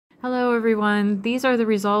Hello everyone, these are the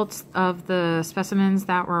results of the specimens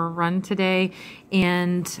that were run today,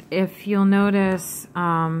 and if you'll notice,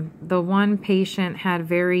 the one patient had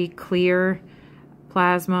very clear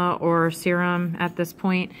plasma or serum at this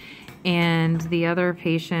point, and the other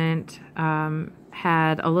patient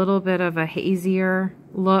had a little bit of a hazier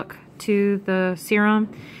look to the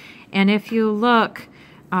serum. And if you look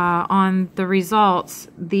on the results,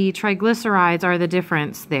 the triglycerides are the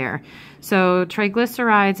difference there. So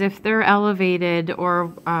triglycerides, if they're elevated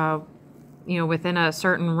or within a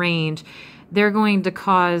certain range, they're going to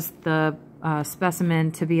cause the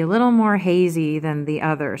specimen to be a little more hazy than the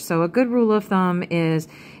other. So a good rule of thumb is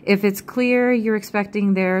if it's clear, you're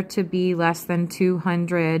expecting there to be less than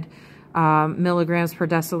 200 milligrams per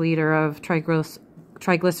deciliter of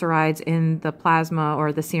triglycerides in the plasma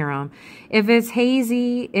or the serum. If it's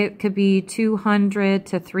hazy, it could be 200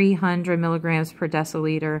 to 300 milligrams per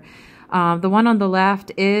deciliter. The one on the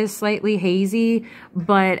left is slightly hazy,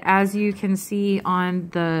 but as you can see on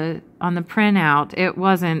the printout, it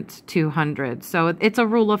wasn't 200. So it's a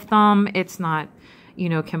rule of thumb. It's not,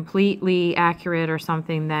 completely accurate or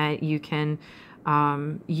something that you can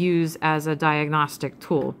use as a diagnostic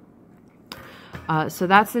tool. So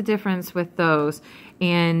that's the difference with those.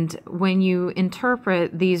 And when you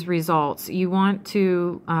interpret these results, you want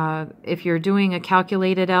to, if you're doing a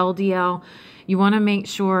calculated LDL, you want to make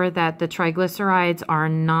sure that the triglycerides are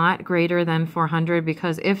not greater than 400,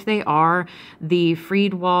 because if they are, the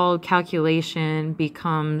Friedewald calculation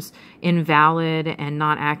becomes invalid and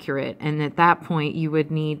not accurate. And at that point, you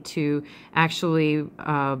would need to actually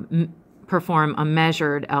perform a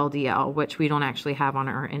measured LDL, which we don't actually have on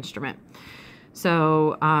our instrument.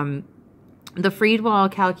 So the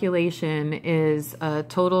Friedewald calculation is a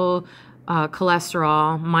total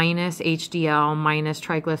cholesterol minus HDL minus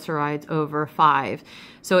triglycerides over 5.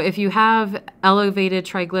 So if you have elevated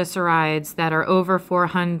triglycerides that are over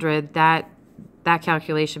 400, that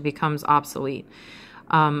calculation becomes obsolete.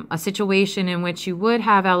 A situation in which you would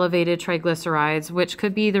have elevated triglycerides, which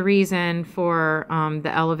could be the reason for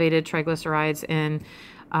the elevated triglycerides in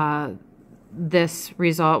this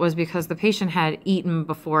result, was because the patient had eaten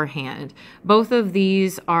beforehand. Both of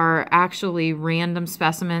these are actually random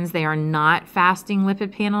specimens. They are not fasting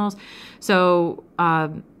lipid panels. So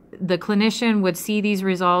the clinician would see these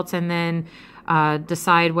results and then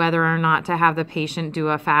decide whether or not to have the patient do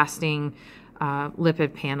a fasting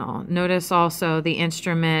lipid panel. Notice also the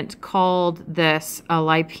instrument called this a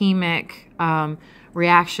lipemic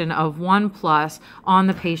reaction of 1+ on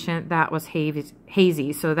the patient that was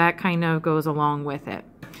hazy. So that kind of goes along with it.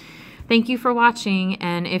 Thank you for watching,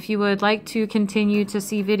 and if you would like to continue to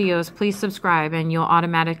see videos, please subscribe and you'll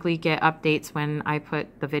automatically get updates when I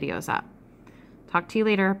put the videos up. Talk to you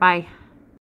later. Bye.